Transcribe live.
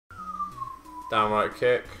downright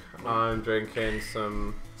kick. I'm drinking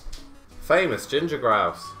some famous ginger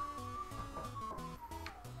grouse.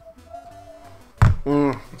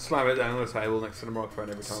 Slam it down on the table next to the microphone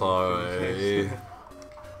every time. Sorry.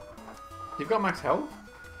 You've got max health?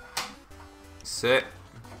 Sit.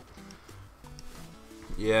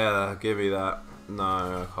 Yeah, give me that. No,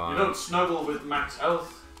 I can't. You don't snuggle with max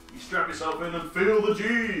health. You strap yourself in and feel the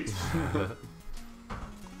G's.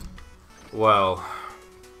 Well,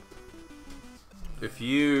 if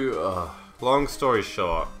you... long story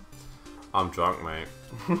short, I'm drunk, mate.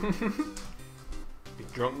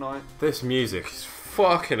 Drunk night? This music is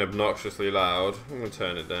fucking obnoxiously loud. I'm gonna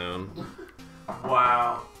turn it down.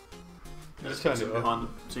 Wow. Just turn it up. Behind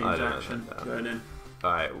the scenes action know. going in.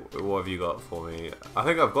 Alright, what have you got for me? I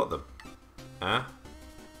think I've got them. Huh?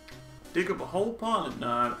 Dig up a whole pint?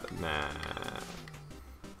 No. Nah.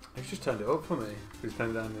 He's just turned it up for me. He's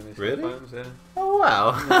turned it down in his Really? headphones, yeah. Oh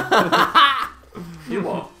wow. You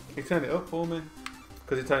what? He turned it up for me.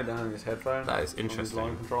 Because he turned it down in his headphones. That is on his interesting.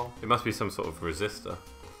 line control. It must be some sort of resistor.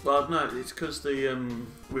 Well, no, it's because the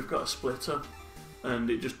we've got a splitter, and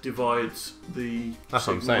it just divides the. That's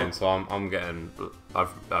signal. what I'm saying. So I'm getting.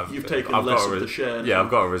 You've taken I've less got of the share. Yeah, now. I've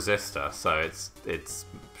got a resistor, so it's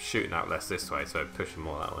shooting out less this way, so it's pushing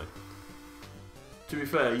more that way. To be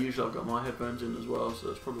fair, usually I've got my headphones in as well, so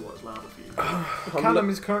that's probably why it's louder for you. Callum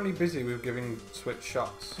is currently busy with giving Switch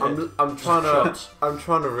shots. I'm trying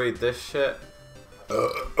to read this shit.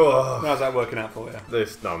 How's that working out for you?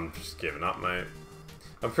 No, I'm just giving up, mate.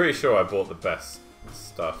 I'm pretty sure I bought the best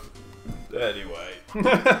stuff. Anyway,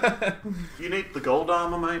 You need the gold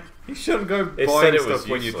armor, mate. You shouldn't go it buying said it was stuff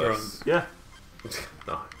when you're drunk. useless. Yeah.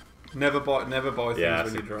 No. Never buy things Yeah,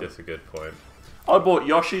 when you're drunk. that's a good point. I bought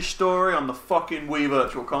Yoshi's Story on the fucking Wii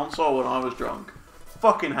Virtual Console when I was drunk.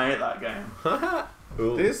 Fucking hate that game.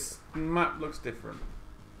 Ooh. This map looks different.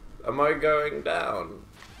 Am I going down?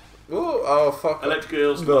 Ooh, oh fuck. Electric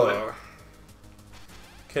Eels. Ugh.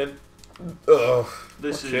 Can. Ugh.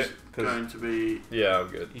 This Watch is it, 'cause- going to be Yeah, I'm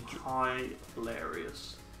good.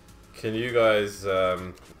 hilarious. Can you guys?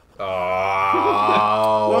 Oh.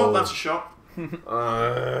 Well, that's a shot. Can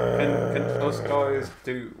us guys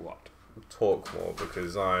do what? Talk more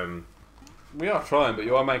because I'm. We are trying, but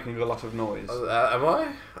you are making a lot of noise. Am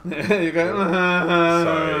I? You're going.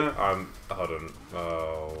 Sorry, I'm. Hold on.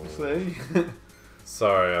 Oh. See?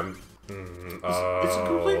 Sorry, I'm. It's a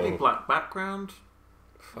completely black background.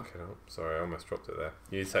 Fucking hell. Sorry, I almost dropped it there.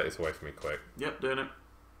 You need to take this away from me quick. Yep, doing it.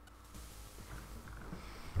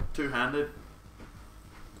 Two-handed.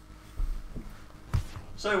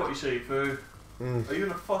 Say what you see, Foo. Are you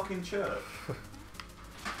in a fucking church?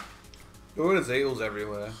 There are eels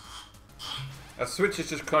everywhere. A Switch is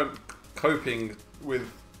just coping with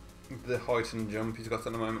the height and jump he's got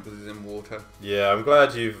at the moment because he's in water. Yeah, I'm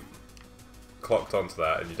glad you've clocked onto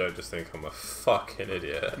that and you don't just think I'm a fucking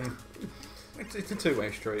idiot. It's a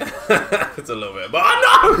two-way street. It's a little bit, but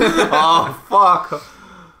oh no! Oh fuck!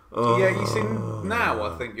 Yeah, you see, now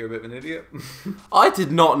I think you're a bit of an idiot. I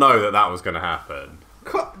did not know that was going to happen.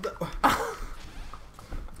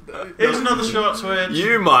 Here's another shot switch.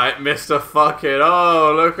 You might, Mr. Fucking.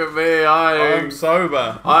 Oh, look at me! I'm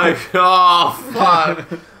sober. Oh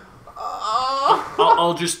fuck!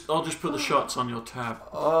 I'll just put the shots on your tab.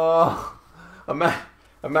 Oh,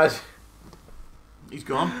 imagine. He's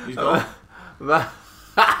gone. He's gone.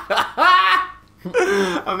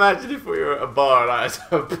 Imagine if we were at a bar and I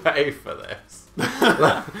had to pay for this.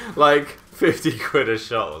 like 50 quid a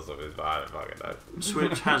shot or something. I don't fucking know.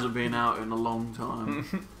 Switch hasn't been out in a long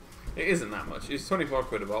time. It isn't that much. It's 25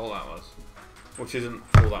 quid a bottle, that was. Which isn't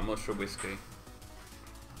all that much for whiskey.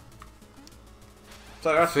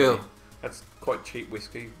 So actually, that's quite cheap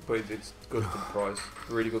whiskey, but it's good for the price.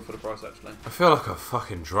 Really good for the price, actually. I feel like I'm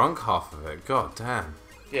fucking drunk half of it. God damn.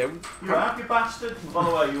 Yeah. You happy bastard? By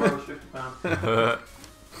the way, you owe us £50.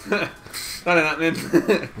 That ain't happening.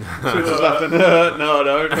 She was laughing. No, I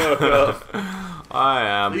don't. No, I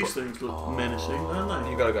am. These things look menacing, don't they?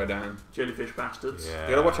 you gotta go down. Jellyfish bastards. Yeah.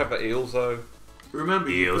 You gotta watch out for eels, though. Remember,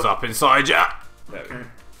 Eels up inside ya. Okay.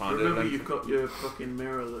 Find Remember, it. you've got your fucking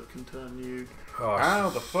mirror that can turn you. Oh, How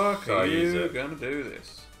the fuck shall are I use you it? gonna do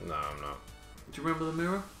this? No, I'm not. Do you remember the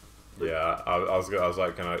mirror? Yeah, I was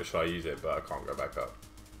like, should I use it? But I can't go back up.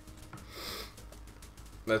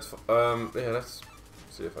 Let's let's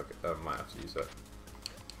see if I might have to use it.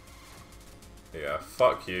 Yeah,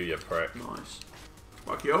 fuck you, you prick. Nice.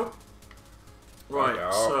 Fuck you. Right,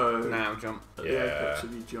 you. so Now jump. at the Yeah. apex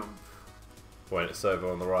of your jump. When it's over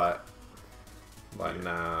on the right. Like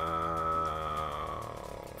now.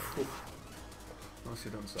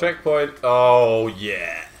 Nicely done, sir. Checkpoint. Oh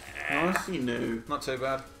yeah. Nice. You knew. Not too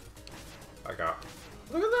bad. I got.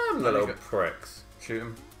 Look at them, the little pricks. Shoot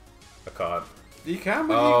him. I can't. You can,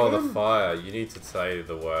 but Oh, you the can. fire. You need to say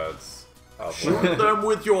the words. Oh, Shoot boy. them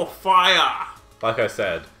with your fire. Like I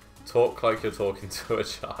said, talk like you're talking to a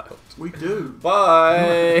child. We do.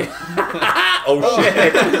 Bye! Oh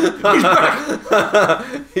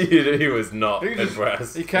shit! he was not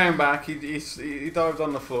impressed. He came back, he dived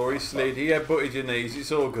on the floor, he slid, he headbutted your knees,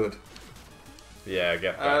 it's all good. Yeah, I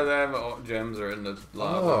get that. Them gems are in the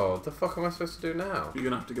lava. Oh, what the fuck am I supposed to do now? You're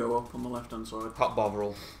gonna have to go up on the left-hand side. Hot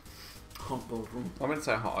Bovril. Hot Bovril. I meant to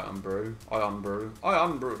say hot iron brew. Iron brew.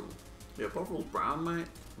 Iron brew. Yeah, Bovril's brown, mate.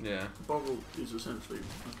 Yeah. Bovril is essentially...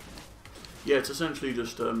 Okay. Yeah, it's essentially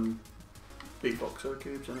just beef oxo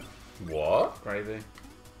cubes, isn't it? What? Gravy.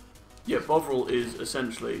 Yeah, Bovril is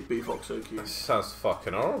essentially beef oxo That cubes. sounds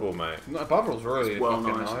fucking horrible, mate. No, Bovril's really It's well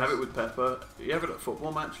fucking nice. nice. Have it with pepper. You have it at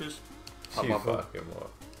football matches. Hot You Bovril. fucking what?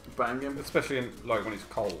 Bang him. Especially in, like when it's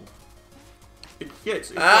cold. Yeah,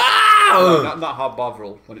 it's Ow! Not hot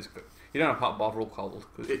Bovril when it's good. You don't have hot Bovril cold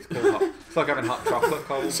because it's called hot. It's like having hot chocolate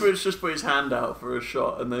cold. Switch just put his hand out for a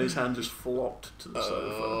shot, and then his hand just flopped to the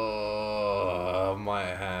sofa. Oh, my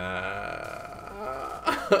hand.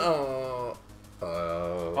 Oh.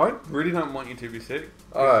 I really don't want you to be sick.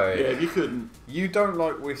 Oh. Yeah, if you couldn't, You don't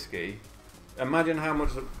like whiskey. Imagine how much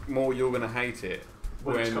more you're going to hate it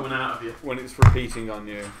when it's coming out of you. when it's repeating on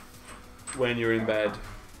you when you're in bed.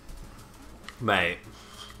 Mate.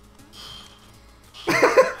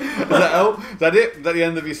 Is that help? Is that it? Is that the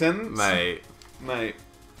end of your sentence? Mate. Mate.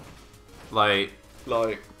 Like,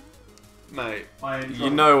 Mate. you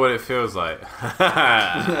know what it feels like. What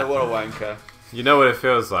a wanker. You know what it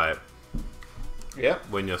feels like Yep.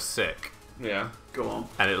 when you're sick. Yeah. Go on.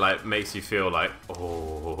 And it like makes you feel like,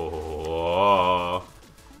 oh,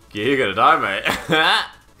 you're gonna die, mate.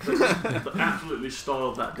 Absolutely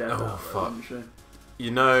starved that death Oh, out fuck. there, didn't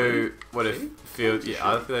You know what it She? feels. She? Yeah,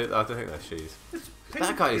 I don't think that's she's. she?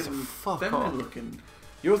 That guy is a Fucking fuck feminine off. looking.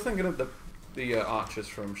 You're thinking of the archers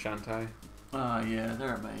from Shantae. Ah, yeah,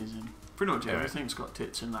 they're amazing. Pretty much Yeah. everything's got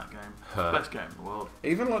tits in that game. Her. Best game in the world.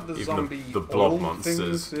 Even like the Even zombie the blob oil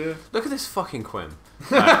monsters. Things, yeah. Look at this fucking Quinn.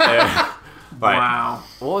 Right. Wow.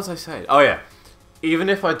 What was I saying? Oh yeah. Even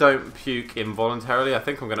if I don't puke involuntarily, I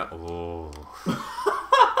think I'm gonna. Oh.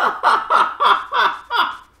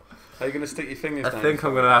 Are you going to stick your fingers I down? think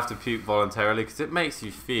I'm gonna have to puke voluntarily because it makes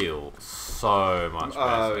you feel so much better.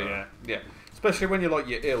 Oh, yeah. Yeah. Especially when you're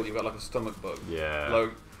ill, you've got like a stomach bug. Yeah. Like,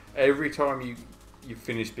 every time you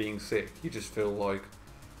finish being sick, you just feel like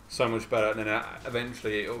so much better, and then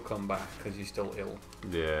eventually it'll come back because you're still ill.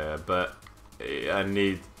 Yeah, but I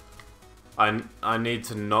need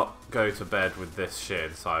to not go to bed with this shit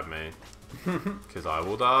inside me because I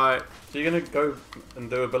will die. So you're going to go and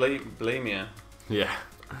do a bulimia? Yeah.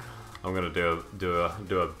 I'm gonna do a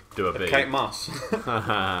beat. Kate Moss. Is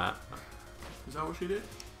that what she did?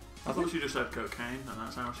 I thought she just had cocaine, and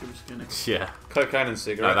that's how she was skinny. Yeah. Cocaine and No,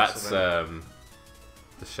 cigarettes. that's I think.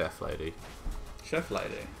 the chef lady. Chef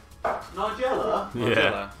lady. Nigella?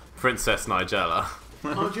 Yeah. Princess Nigella.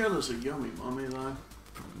 Nigella's a yummy mummy, though.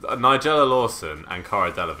 Nigella Lawson and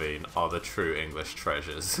Cara Delevingne are the true English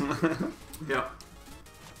treasures. Yeah.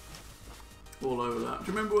 All over that.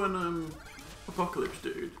 Do you remember when Apocalypse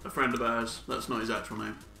Dude, a friend of ours, that's not his actual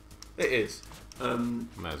name, It is.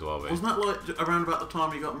 May as well be. wasn't that like around about the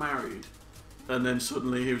time he got married? And then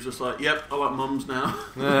suddenly he was just like, yep, I like mums now.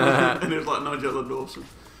 And it was like Nigella Dawson.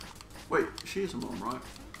 Wait, she is a mum, right?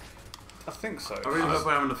 I think so. I really hope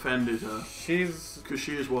I haven't offended her, She's. because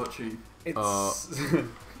she is watching. It's.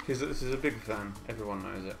 She's a big fan. Everyone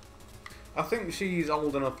knows it. I think she's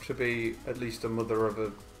old enough to be at least a mother of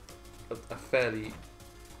a fairly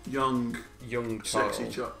Young, young child.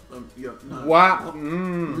 sexy child. Yeah, no. Wow. What?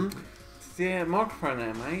 Mm. Yeah, microphone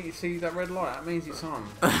there, mate. You see that red light? That means it's on.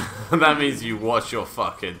 That means you watch your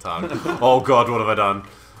fucking tongue. Oh god, what have I done?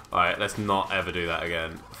 Alright, let's not ever do that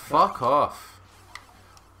again. Fuck off.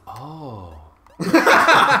 Oh.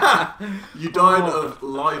 You died of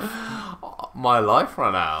life. My life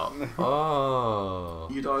ran out. Oh.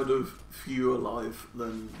 You died of fewer life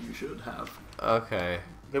than you should have. Okay.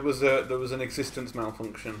 There was an existence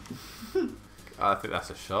malfunction. I think that's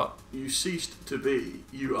a shot. You ceased to be.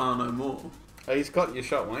 You are no more. Hey, he's got your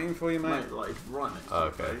shot waiting for you, mate. Mate, like right next to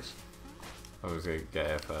Okay. your face. I was gonna get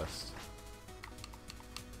here first.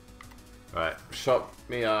 Right, shot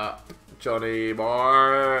me up, Johnny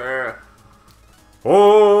boy.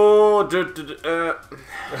 Oh,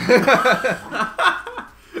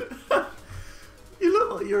 You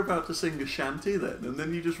look like you're about to sing a shanty then, and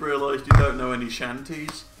then you just realised you don't know any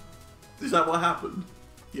shanties. Is that what happened?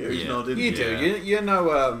 Yeah, he's Yeah. nodding. You do. Yeah. You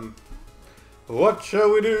know What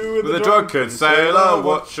shall we do With a drunken sailor?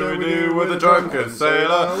 What shall we do with a drunken sailor?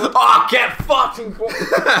 Oh, get fucking.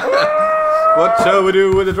 What shall we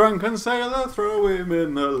do with a drunken sailor? Throw him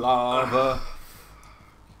in the lava.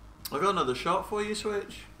 I got another shot for you,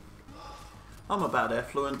 Switch. I'm about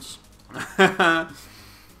effluence.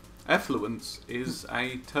 Effluence is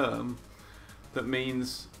a term that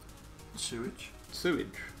means Sewage. sewage.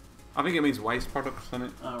 I think it means waste products, doesn't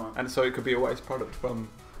it? Oh, right. And so it could be a waste product from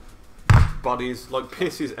bodies. Like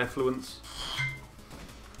piss is effluence.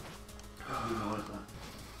 Can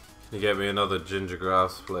you get me another ginger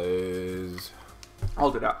grass, please?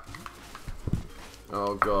 I'll do that.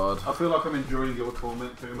 Oh god. I feel like I'm enjoying your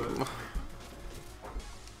torment too much.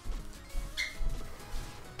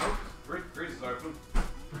 Freezer's open.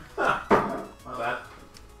 My bad.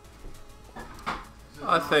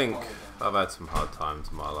 I think I've had some hard times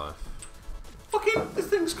in my life. Fucking, this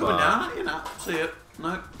thing's coming down, you know. See it?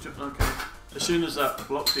 No? Okay. As soon as that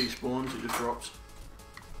block despawns, it just drops.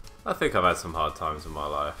 I think I've had some hard times in my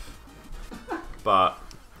life. But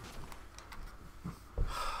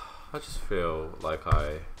I just feel like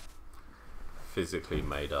I physically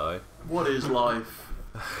may die. What is life?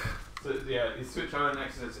 So, yeah, it's Switch on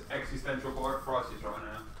existential crisis right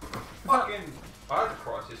now. Fucking, I had a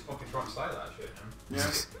crisis fucking trying to say that shit, man.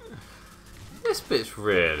 Yeah. This bit's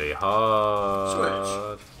really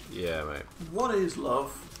hard. Switch. Yeah, mate. What is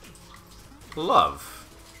love? Love.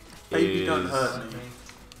 Baby, don't hurt me.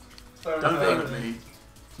 Don't hurt me.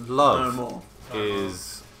 Love No more.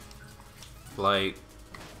 is like.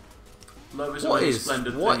 Love is a What really is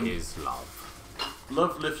splendid what thing. is love?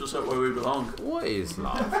 Love lifts us up where we belong. What is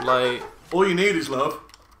love? Like, All you need is love.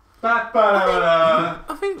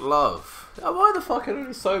 I think love. Am I the fucking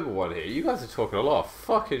only sober one here? You guys are talking a lot of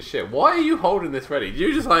fucking shit. Why are you holding this ready?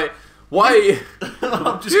 You just like, why? Are you,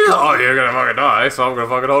 I'm just oh, you're gonna fucking die, so I'm gonna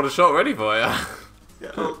fucking hold a shot ready for you.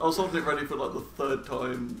 Yeah, I was holding it ready for like the third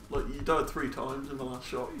time. Like, you died 3 times in the last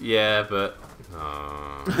shot. Yeah, but.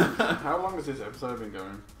 How long has this episode been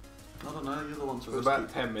going? I don't know, you're the one It's supposed about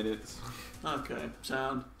to. 10 minutes. Okay,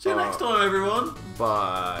 sound. See you next time, everyone.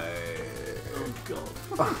 Bye. Oh, God.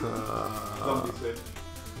 Zombie Switch.